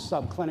common is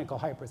subclinical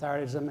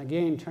hyperthyroidism,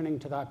 again, turning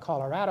to that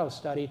Colorado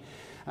study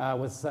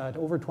with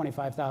over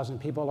 25,000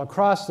 people,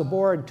 across the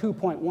board,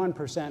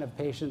 2.1% of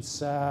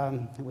patients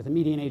with a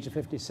median age of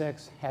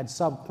 56 had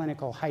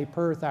subclinical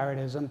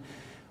hyperthyroidism.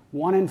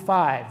 1 in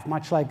 5,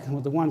 much like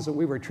the ones that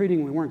we were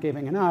treating, we weren't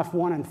giving enough.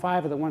 1 in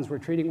 5 of the ones we're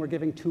treating, we're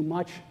giving too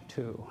much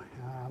to.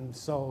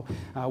 So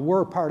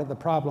we're part of the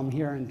problem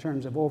here in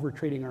terms of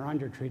over-treating or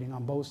under-treating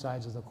on both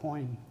sides of the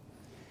coin.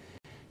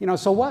 You know,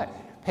 so what?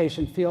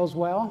 Patient feels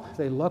well,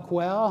 they look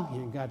well,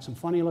 you've got some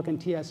funny-looking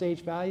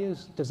TSH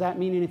values. Does that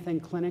mean anything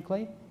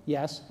clinically?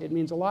 Yes, it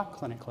means a lot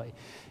clinically.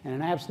 And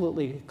an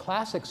absolutely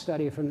classic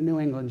study from the New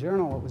England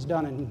Journal, it was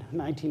done in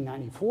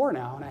 1994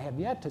 now, and I have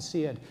yet to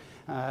see it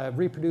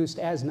reproduced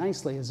as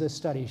nicely as this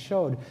study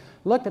showed,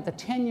 looked at the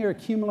 10-year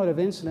cumulative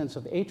incidence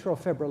of atrial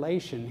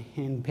fibrillation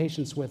in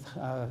patients with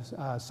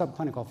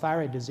subclinical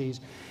thyroid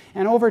disease.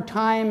 And over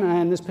time,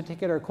 in this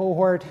particular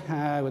cohort,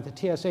 with the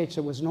TSH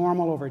that was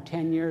normal over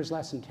 10 years,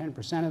 less than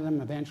 10% of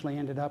them eventually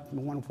ended up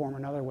in one form or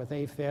another with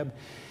AFib.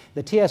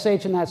 The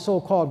TSH in that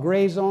so-called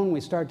gray zone, we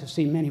start to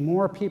see many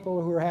more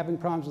people who are having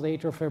problems with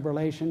atrial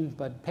fibrillation,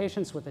 but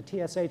patients with a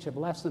TSH of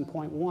less than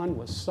 0.1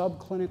 with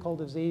subclinical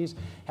disease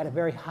had a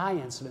very high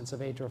incidence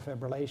of atrial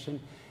fibrillation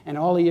and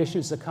all the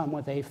issues that come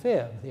with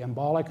AFib, the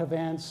embolic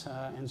events,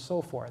 and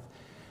so forth.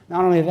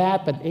 Not only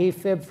that, but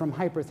AFib from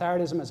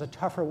hyperthyroidism is a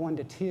tougher one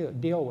to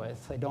deal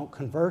with. They don't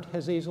convert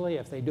as easily.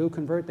 If they do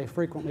convert, they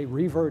frequently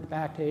revert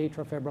back to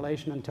atrial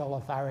fibrillation until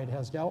the thyroid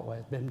has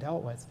been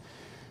dealt with.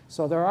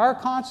 So there are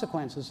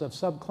consequences of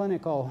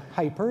subclinical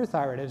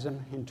hyperthyroidism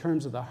in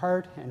terms of the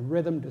heart and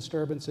rhythm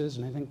disturbances,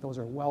 and I think those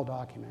are well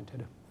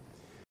documented.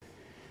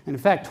 And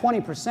in fact,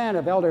 20%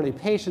 of elderly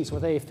patients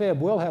with AFib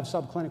will have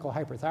subclinical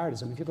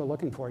hyperthyroidism. If you go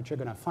looking for it, you're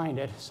going to find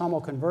it. Some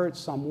will convert,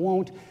 some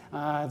won't.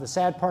 The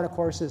sad part, of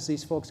course, is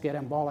these folks get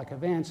embolic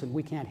events, and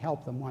we can't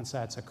help them once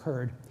that's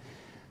occurred.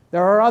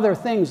 There are other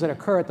things that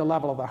occur at the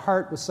level of the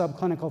heart with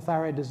subclinical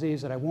thyroid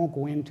disease that I won't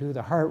go into.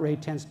 The heart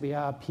rate tends to be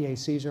up.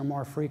 PACs are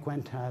more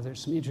frequent.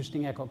 There's some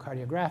interesting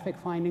echocardiographic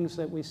findings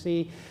that we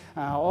see,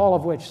 all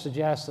of which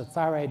suggest that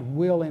thyroid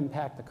will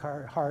impact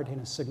the heart in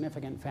a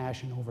significant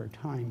fashion over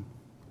time.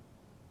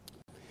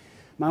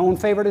 My own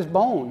favorite is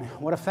bone.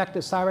 What effect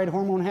does thyroid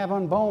hormone have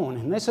on bone?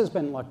 And this has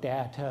been looked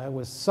at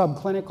with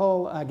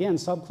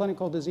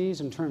subclinical disease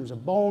in terms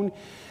of bone.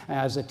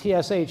 As the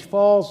TSH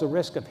falls, the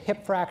risk of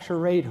hip fracture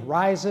rate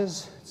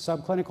rises.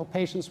 Subclinical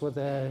patients with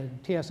a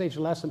TSH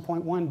less than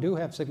 0.1 do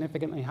have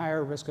significantly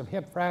higher risk of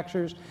hip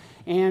fractures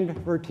and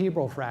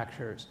vertebral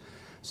fractures.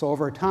 So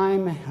over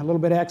time, a little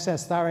bit of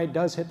excess thyroid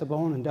does hit the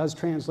bone and does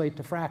translate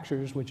to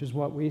fractures, which is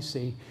what we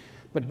see.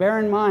 But bear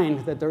in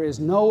mind that there is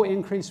no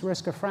increased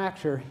risk of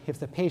fracture if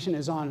the patient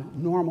is on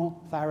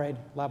normal thyroid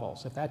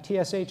levels. If that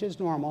TSH is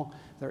normal,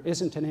 there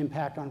isn't an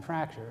impact on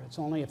fracture. It's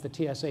only if the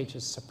TSH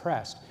is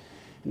suppressed.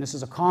 And this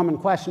is a common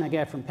question I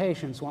get from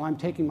patients. Well, I'm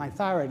taking my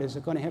thyroid. Is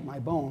it going to hit my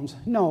bones?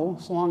 No.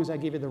 As long as I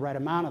give you the right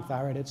amount of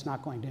thyroid, it's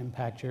not going to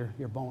impact your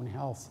bone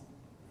health.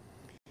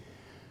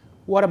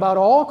 What about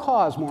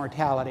all-cause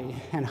mortality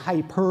and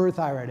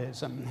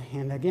hyperthyroidism?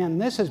 And again,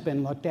 this has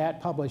been looked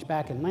at, published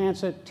back in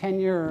Lancet,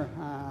 10-year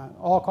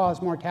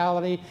all-cause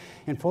mortality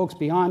in folks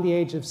beyond the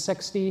age of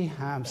 60.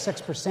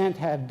 6%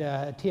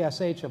 had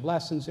TSH of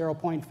less than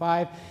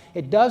 0.5.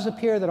 It does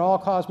appear that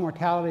all-cause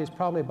mortality is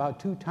probably about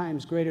 2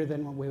 times greater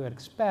than what we would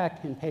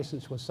expect in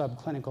patients with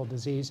subclinical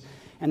disease.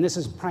 And this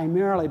is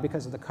primarily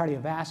because of the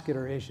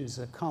cardiovascular issues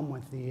that come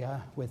with the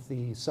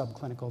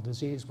subclinical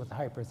disease, with the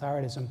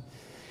hyperthyroidism.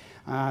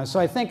 So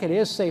I think it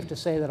is safe to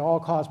say that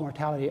all-cause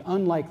mortality,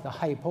 unlike the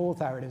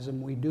hypothyroidism,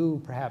 we do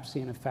perhaps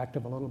see an effect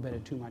of a little bit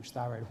of too much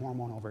thyroid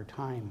hormone over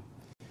time.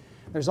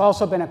 There's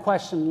also been a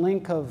question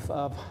link of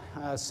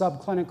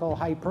subclinical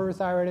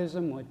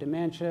hyperthyroidism with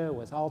dementia,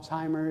 with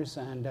Alzheimer's,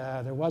 and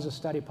there was a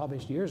study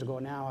published years ago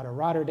now out of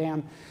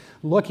Rotterdam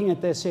looking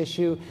at this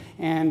issue,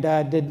 and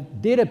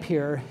did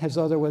appear as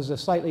though there was a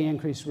slightly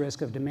increased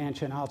risk of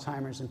dementia and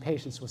Alzheimer's in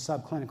patients with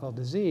subclinical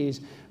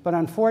disease. But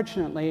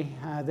unfortunately,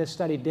 this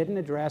study didn't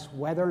address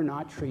whether or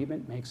not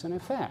treatment makes an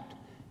effect.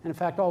 And in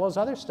fact, all those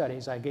other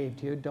studies I gave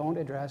to you don't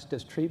address,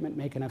 does treatment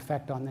make an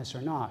effect on this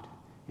or not?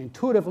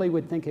 Intuitively,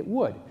 we'd think it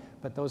would,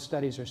 but those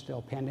studies are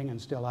still pending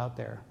and still out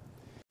there.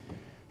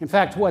 In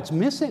fact, what's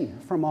missing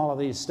from all of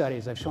these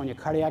studies, I've shown you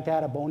cardiac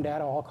data, bone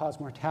data, all-cause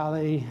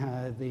mortality,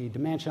 the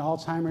dementia,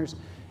 Alzheimer's,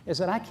 is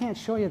that I can't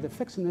show you that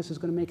fixing this is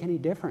going to make any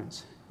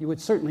difference. You would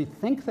certainly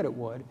think that it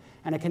would,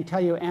 and I can tell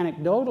you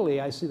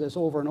anecdotally, I see this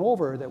over and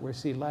over, that we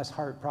see less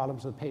heart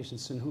problems with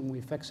patients in whom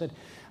we fix it,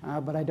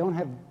 but I don't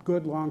have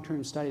good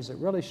long-term studies that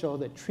really show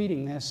that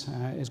treating this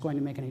is going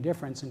to make any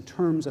difference in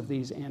terms of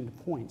these end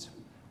points.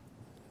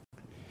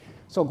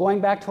 So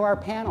going back to our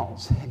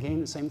panels, again,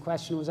 the same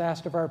question was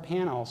asked of our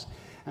panels.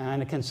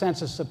 And a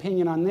consensus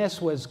opinion on this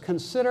was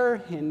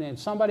consider, in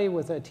somebody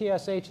with a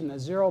TSH in the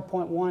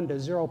 0.1 to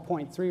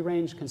 0.3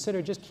 range,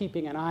 consider just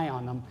keeping an eye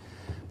on them.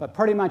 But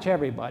pretty much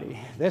everybody,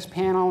 this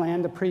panel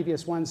and the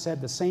previous one,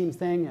 said the same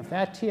thing. If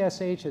that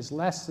TSH is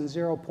less than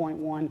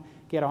 0.1,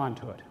 get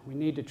onto it. We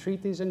need to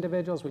treat these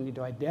individuals. We need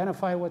to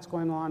identify what's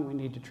going on. We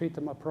need to treat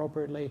them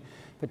appropriately,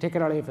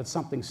 particularly if it's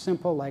something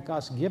simple like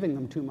us giving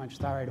them too much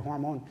thyroid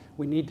hormone.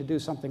 We need to do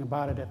something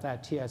about it if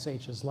that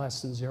TSH is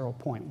less than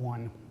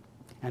 0.1.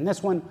 And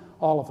this one,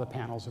 all of the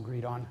panels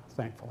agreed on,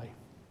 thankfully.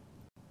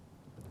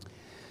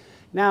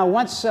 Now,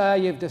 once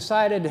you've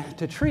decided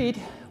to treat,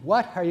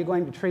 what are you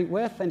going to treat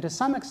with? And to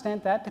some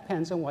extent, that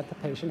depends on what the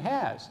patient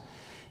has.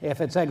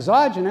 If it's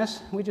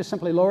exogenous, we just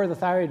simply lower the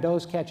thyroid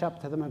dose, catch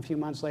up to them a few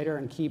months later,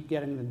 and keep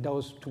getting the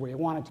dose to where you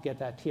want it to get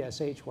that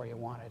TSH where you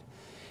want it.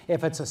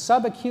 If it's a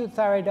subacute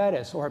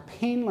thyroiditis or a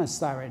painless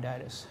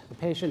thyroiditis, the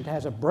patient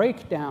has a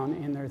breakdown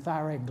in their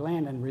thyroid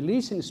gland and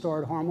releasing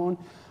stored hormone,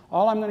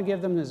 all I'm going to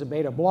give them is a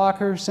beta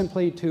blocker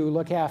simply to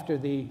look after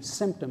the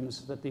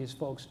symptoms that these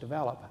folks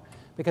develop,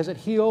 because it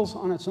heals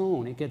on its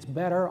own. It gets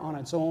better on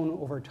its own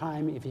over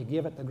time if you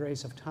give it the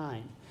grace of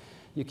time.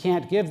 You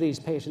can't give these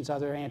patients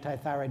other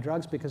anti-thyroid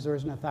drugs because there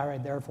isn't a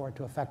thyroid there for it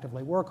to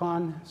effectively work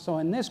on. So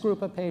in this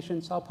group of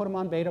patients, I'll put them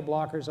on beta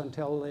blockers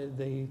until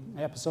the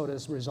episode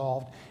is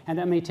resolved, and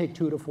that may take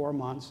 2 to 4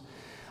 months.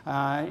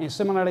 And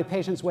similarly,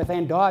 patients with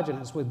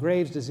endogenous, with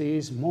Graves'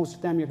 disease, most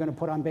of them you're going to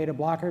put on beta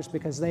blockers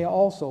because they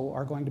also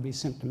are going to be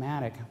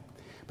symptomatic.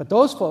 But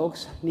those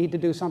folks need to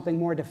do something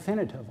more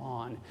definitive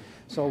on.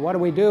 So what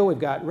do? We've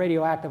got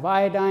radioactive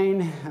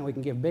iodine, and we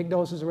can give big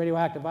doses of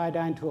radioactive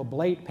iodine to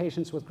ablate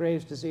patients with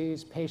Graves'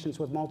 disease, patients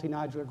with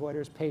multinodular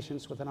goiters,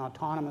 patients with an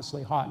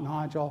autonomously hot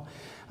nodule.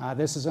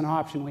 This is an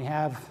option we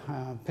have,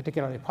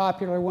 particularly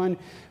popular one.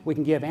 We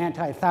can give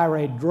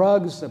anti-thyroid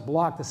drugs that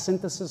block the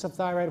synthesis of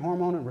thyroid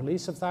hormone and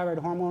release of thyroid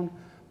hormone.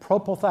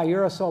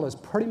 Propylthiouracil has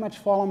pretty much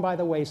fallen by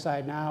the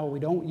wayside now. We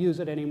don't use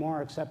it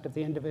anymore except if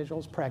the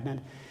individual is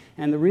pregnant.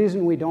 And the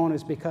reason we don't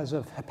is because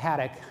of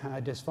hepatic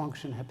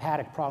dysfunction,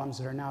 hepatic problems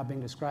that are now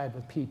being described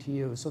with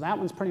PTU. So that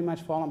one's pretty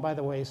much fallen by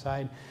the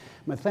wayside.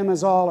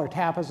 Methimazole or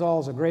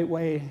tapazole is a great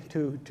way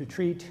to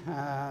treat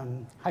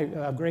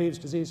Graves'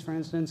 disease, for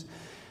instance.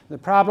 The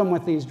problem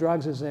with these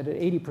drugs is that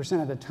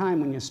 80% of the time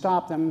when you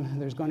stop them,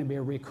 there's going to be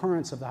a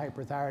recurrence of the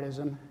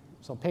hyperthyroidism.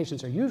 So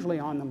patients are usually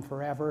on them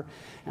forever,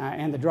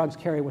 and the drugs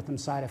carry with them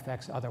side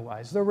effects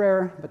otherwise. They're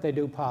rare, but they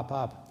do pop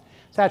up.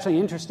 It's actually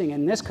interesting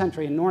in this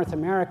country, in North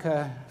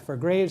America, for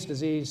Graves'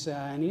 disease,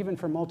 and even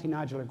for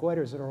multinodular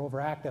goiters that are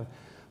overactive,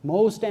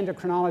 most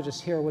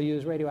endocrinologists here will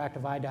use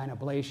radioactive iodine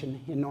ablation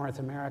in North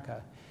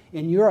America.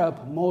 In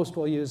Europe, most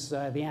will use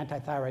the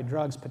antithyroid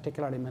drugs,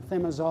 particularly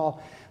methimazole.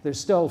 There's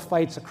still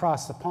fights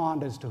across the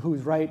pond as to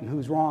who's right and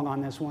who's wrong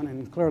on this one,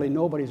 and clearly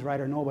nobody's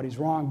right or nobody's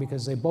wrong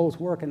because they both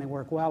work and they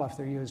work well if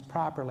they're used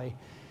properly.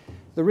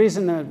 The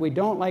reason that we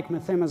don't like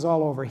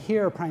methimazole over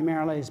here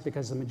primarily is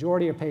because the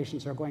majority of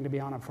patients are going to be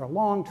on it for a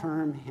long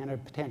term and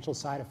have potential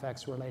side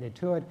effects related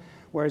to it.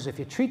 Whereas if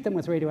you treat them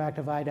with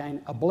radioactive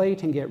iodine,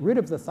 ablate and get rid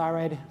of the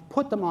thyroid,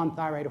 put them on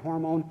thyroid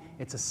hormone,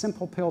 it's a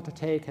simple pill to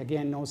take,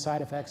 again, no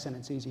side effects, and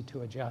it's easy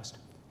to adjust.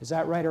 Is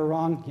that right or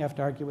wrong? You have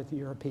to argue with the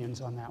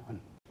Europeans on that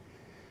one.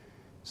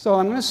 So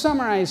I'm going to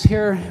summarize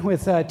here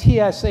with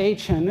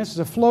TSH, and this is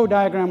a flow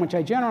diagram, which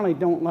I generally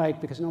don't like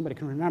because nobody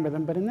can remember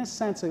them, but in this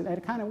sense,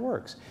 it kind of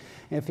works.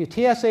 If your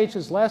TSH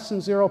is less than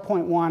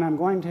 0.1, I'm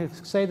going to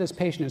say this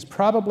patient is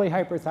probably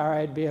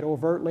hyperthyroid, be it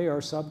overtly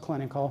or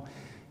subclinical.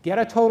 Get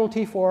a total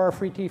T4 or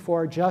free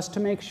T4 just to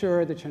make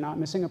sure that you're not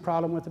missing a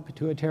problem with the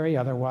pituitary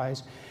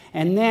otherwise.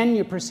 And then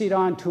you proceed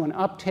on to an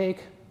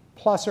uptake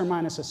plus or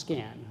minus a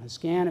scan. A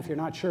scan, if you're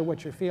not sure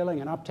what you're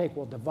feeling, an uptake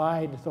will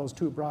divide those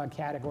two broad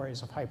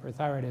categories of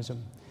hyperthyroidism.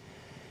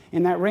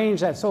 In that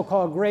range, that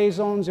so-called gray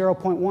zone,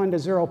 0.1 to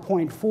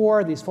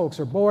 0.4, these folks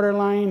are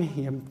borderline.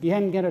 You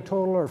again get a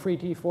total or free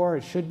T4.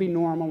 It should be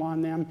normal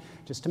on them,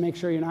 just to make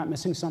sure you're not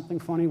missing something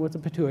funny with the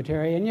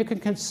pituitary. And you can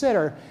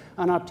consider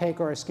an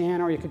uptake or a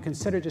scan, or you could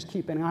consider just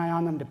keeping an eye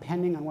on them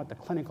depending on what the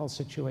clinical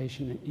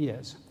situation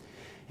is.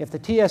 If the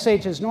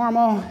TSH is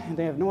normal, and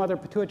they have no other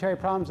pituitary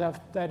problems,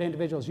 that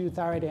individual's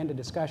euthyroid, end of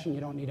discussion. You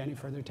don't need any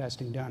further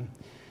testing done.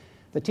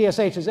 The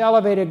TSH is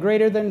elevated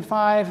greater than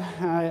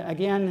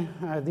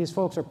 5. These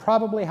folks are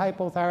probably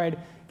hypothyroid.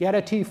 Get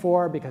a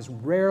T4 because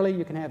rarely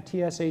you can have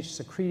TSH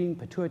secreting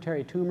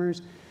pituitary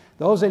tumors.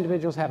 Those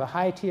individuals have a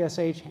high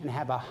TSH and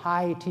have a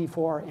high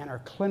T4 and are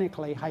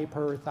clinically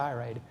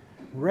hyperthyroid.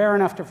 Rare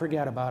enough to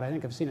forget about. I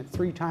think I've seen it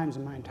 3 times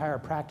in my entire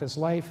practice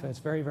life. It's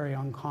very, very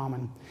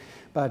uncommon.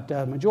 But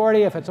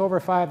majority, if it's over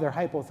 5, they're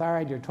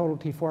hypothyroid. Your total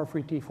T4,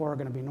 free T4 are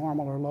going to be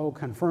normal or low,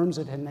 confirms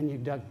it, and then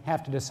you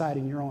have to decide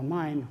in your own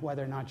mind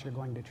whether or not you're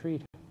going to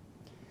treat.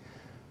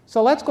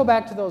 So let's go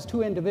back to those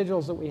 2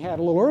 individuals that we had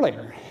a little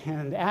earlier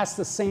and ask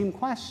the same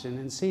question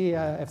and see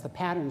if the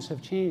patterns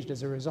have changed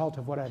as a result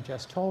of what I've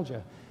just told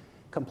you.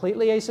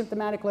 Completely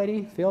asymptomatic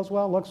lady, feels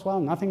well, looks well,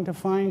 nothing to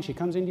find. She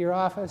comes into your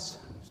office,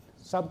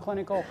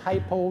 subclinical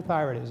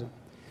hypothyroidism.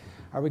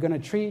 Are we going to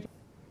treat?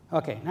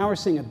 Okay, now we're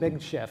seeing a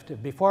big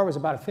shift. Before it was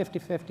about a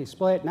 50-50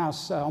 split. Now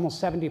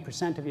almost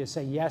 70% of you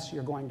say, yes,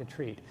 you're going to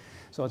treat.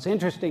 So it's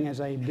interesting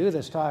as I do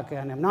this talk,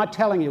 and I'm not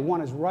telling you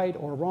one is right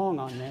or wrong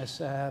on this,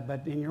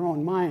 but in your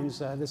own minds,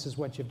 this is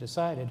what you've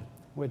decided,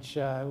 which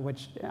I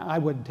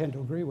would tend to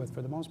agree with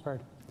for the most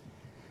part.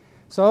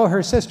 So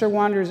her sister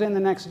wanders in the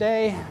next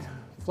day.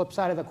 Flip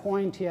side of the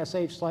coin,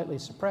 TSH slightly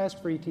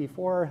suppressed, free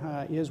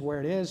T4 is where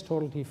it is,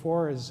 total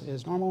T4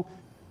 is normal.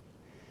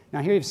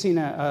 Now here you've seen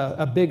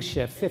a big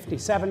shift.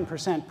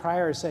 57%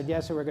 prior said,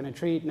 yes, we're going to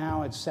treat.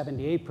 Now it's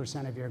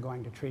 78% of you are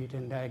going to treat.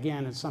 And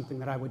again, it's something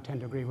that I would tend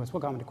to agree with.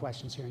 We'll go into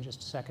questions here in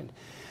just a second.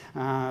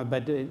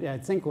 But I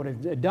think what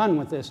I've done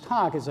with this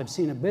talk is I've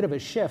seen a bit of a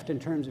shift in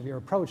terms of your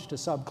approach to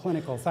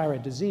subclinical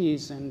thyroid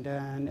disease. And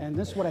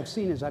this is what I've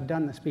seen as I've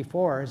done this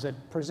before, is it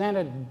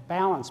presented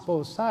balance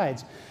both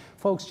sides.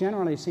 Folks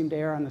generally seem to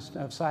err on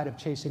the side of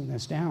chasing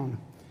this down.